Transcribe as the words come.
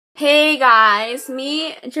Hey guys,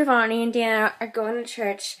 me, Giovanni, and Dana are going to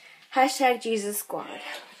church. Hashtag Jesus Squad.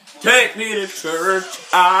 Take me to church,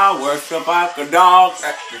 I worship like a dog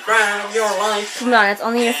at the crown of your life. Come on, it's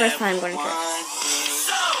only your first time going to church.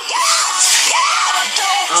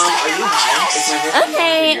 Are you high? It's my first time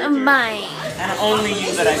Okay, going to your bye. church. And only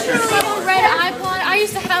you that I church for. Red iPod. I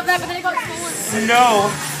used to have that, but then it got stolen.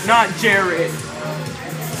 No, not Jared.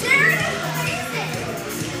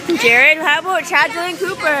 Jared, how about Chadley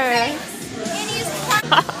Cooper?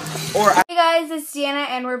 Hey guys, it's Deanna,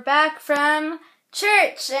 and we're back from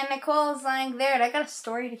church, and Nicole's lying there, and I got a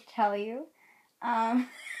story to tell you.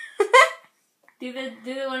 Do the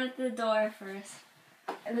one at the door first.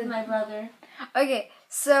 With my brother. Okay,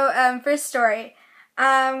 so first story.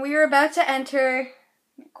 We were about to enter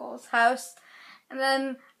Nicole's house, and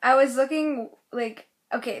then I was looking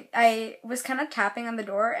I was kind of tapping on the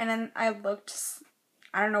door, and then I looked.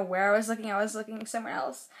 I don't know where I was looking somewhere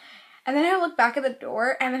else. And then I looked back at the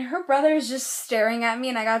door, and then her brother was just staring at me,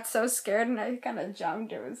 and I got so scared, and I kind of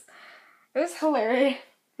jumped. It was hilarious.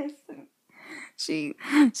 She's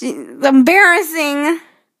embarrassing.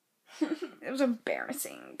 It was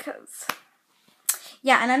embarrassing, cause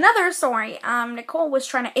yeah. And another story. Nicole was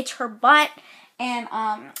trying to itch her butt, and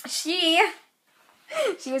she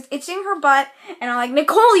was itching her butt, and I'm like,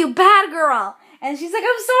 Nicole, you bad girl. And she's like,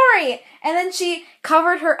 I'm sorry. And then she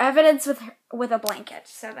covered her evidence with a blanket.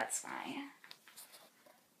 So that's fine.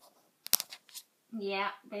 Yeah,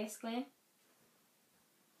 basically.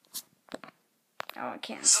 Oh, I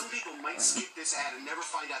can't. Some people might skip this ad and never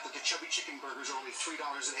find out that the Chubby Chicken burgers are only $3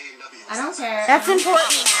 at A&W. I don't care. That's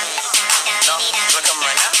important.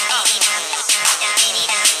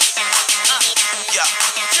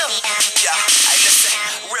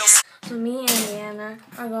 So me and Deanna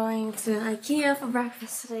are going to IKEA for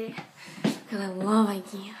breakfast today. Because I love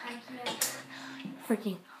IKEA.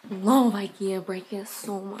 Freaking love IKEA breakfast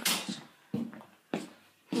so much.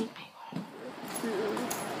 We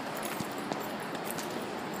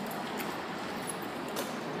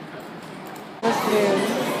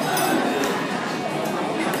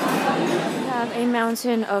have a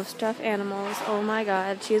mountain of stuffed animals. Oh my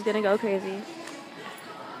god, she's gonna go crazy.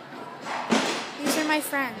 These are my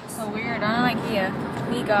friends. So weird. On IKEA,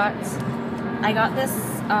 I got this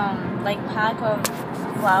pack of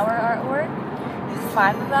flower artwork,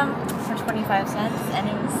 5 of them for 25 cents, and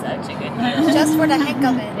it was such a good deal. Just for the heck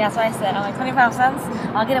of it. Yeah, that's what I said. I'm like, 25 cents?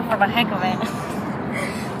 I'll get it for the heck of it.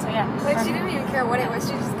 So yeah. Like, she didn't even care what it was,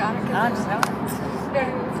 she just got it. I'll just go.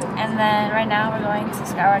 And then right now we're going to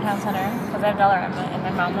Skyward Town Center because I have Dollarama, and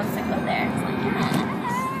my mom wants to go there. So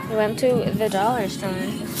yeah. We went to the dollar store,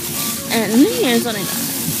 and here's what I got.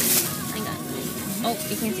 Oh,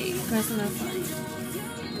 you can't see. There's another one.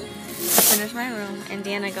 Finished my room, and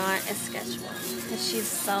Deanna got a sketchbook because she's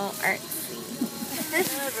so artsy.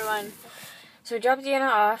 Hello everyone. So we dropped Deanna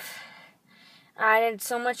off. I did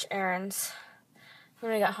so much errands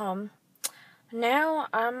when I got home. Now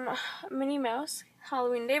I'm Minnie Mouse.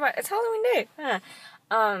 Halloween day, but it's Halloween day. Yeah.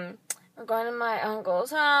 We're going to my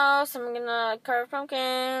uncle's house. I'm gonna carve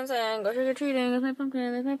pumpkins and go trick or treating with my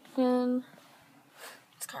pumpkin. There's my pumpkin.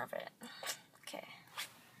 Let's carve it. Okay.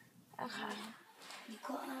 Okay.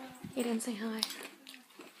 You didn't say hi.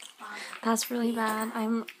 That's really bad.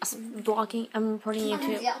 I'm vlogging. I'm reporting you to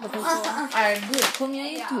the principal.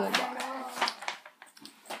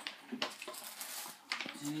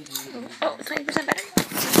 Oh, 20% better.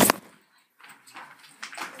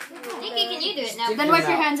 Nikki, can you do it now? Then wipe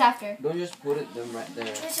your hands after. Don't just put them right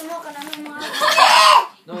there.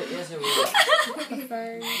 No, yes, I will.